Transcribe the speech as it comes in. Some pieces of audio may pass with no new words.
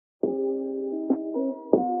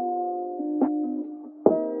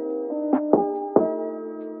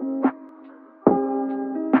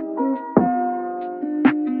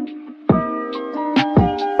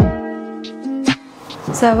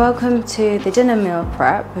So welcome to the dinner meal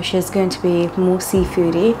prep, which is going to be more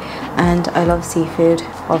seafoody, and I love seafood,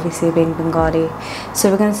 obviously being Bengali.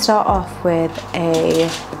 So we're going to start off with a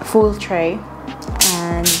full tray,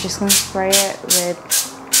 and I'm just going to spray it with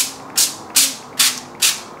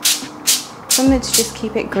something to just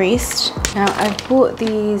keep it greased. Now I've bought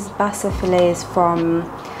these Basa Fillets from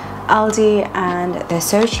Aldi, and they're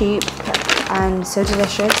so cheap and so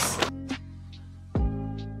delicious.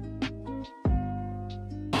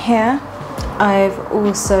 Here I've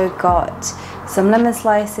also got some lemon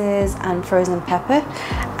slices and frozen pepper,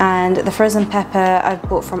 and the frozen pepper I've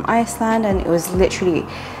bought from Iceland, and it was literally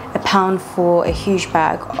 £1 for a huge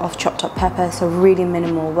bag of chopped up pepper, so really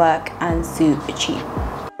minimal work and super cheap.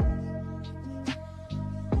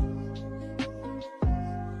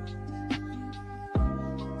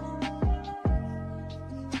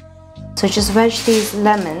 So just wedge these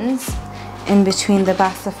lemons in between the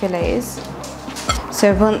Basa fillets.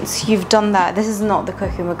 So once you've done that, this is not the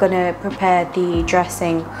cooking, we're going to prepare the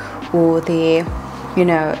dressing or the,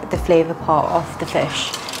 the flavour part of the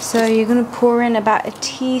fish. So you're going to pour in about a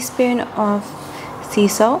teaspoon of sea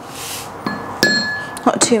salt.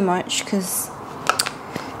 Not too much, because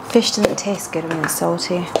fish doesn't taste good when it's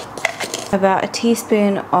salty. About a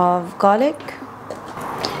teaspoon of garlic.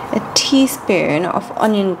 A teaspoon of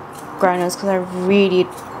onion granules, because I really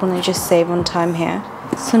want to just save on time here.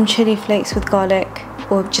 Some chili flakes with garlic,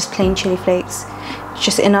 or just plain chili flakes,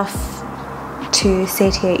 just enough to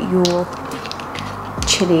satiate your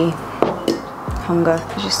chili hunger.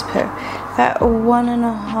 Just put about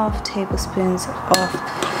 1.5 tablespoons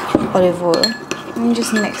of olive oil, and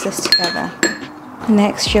just mix this together.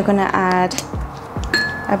 Next you're going to add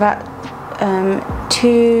about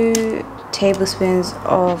 2 tablespoons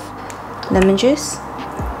of lemon juice.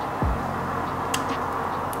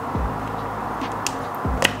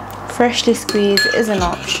 Freshly squeezed is an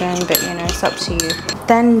option, but it's up to you.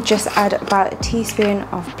 Then just add about a teaspoon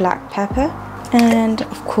of black pepper, and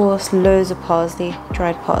of course loads of parsley,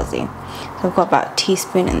 dried parsley. So I've got about a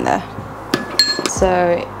teaspoon in there.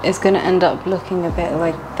 So it's going to end up looking a bit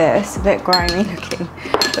like this, a bit grimy looking,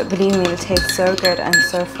 but believe me, it tastes so good and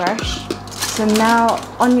so fresh. So now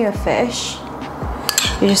on your fish,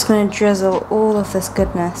 you're just going to drizzle all of this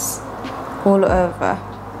goodness all over.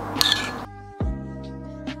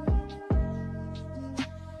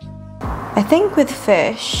 I think with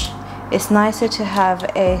fish, it's nicer to have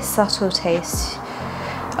a subtle taste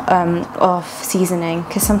of seasoning,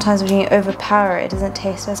 because sometimes when you overpower it, it doesn't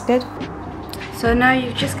taste as good. So now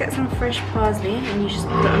you just get some fresh parsley and you just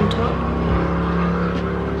put it on top.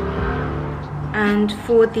 And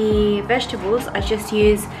for the vegetables, I just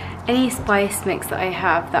use any spice mix that I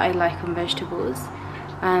have that I like on vegetables.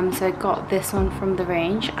 So I got this one from the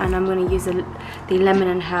range, and I'm going to use the lemon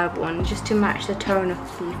and herb one just to match the tone of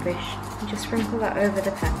the fish. And just sprinkle that over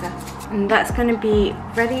the pepper, and that's going to be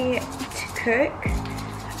ready to cook.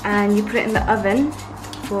 And you put it in the oven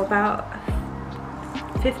for about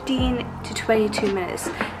 15 to 22 minutes.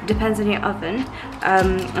 It depends on your oven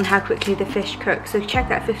and how quickly the fish cooks. So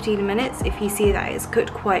check at 15 minutes. If you see that it's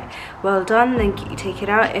cooked quite well done, then you take it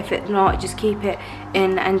out. If it's not, just keep it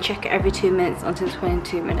in and check it every 2 minutes until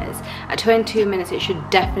 22 minutes. At 22 minutes it should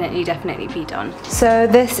definitely be done. So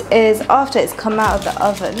this is after it's come out of the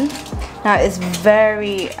oven. Now it's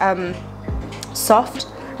very soft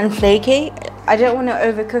and flaky. I don't want to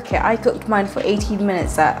overcook it. I cooked mine for 18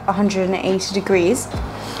 minutes at 180 degrees.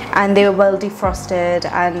 And they were well defrosted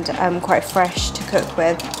and quite fresh to cook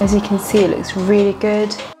with. As you can see, it looks really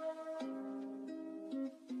good.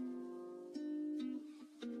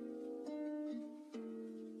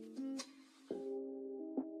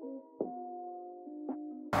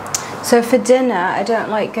 So for dinner, I don't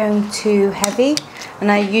like going too heavy,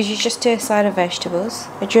 and I usually just do a side of vegetables.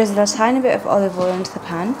 I drizzle a tiny bit of olive oil into the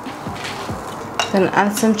pan, then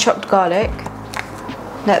add some chopped garlic.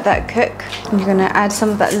 Let that cook. And you're going to add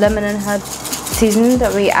some of that lemon and herb seasoning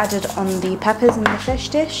that we added on the peppers in the fish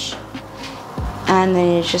dish. And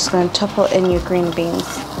then you're just going to topple in your green beans.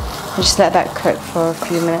 And just let that cook for a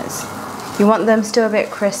few minutes. You want them still a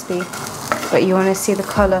bit crispy, but you want to see the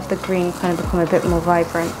colour of the green kind of become a bit more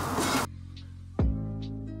vibrant.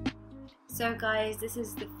 So guys, this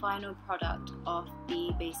is the final product of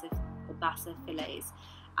the Basa fillets.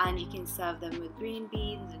 And you can serve them with green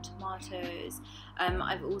beans and tomatoes.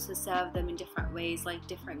 I've also served them in different ways, like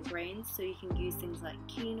different grains, so you can use things like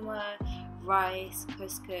quinoa, rice,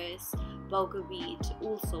 couscous, bulgur wheat,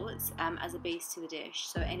 all sorts as a base to the dish.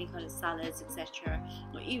 So any kind of salads, etc.,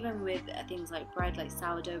 or even with things like bread, like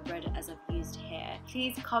sourdough bread as I've used here.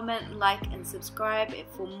 Please comment, like and subscribe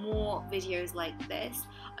for more videos like this.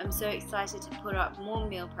 I'm so excited to put up more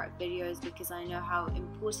meal prep videos because I know how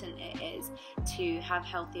important it is to have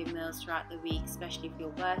healthier meals throughout the week, especially if you're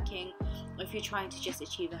working or if you're trying to just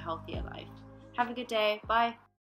achieve a healthier life. Have a good day. Bye.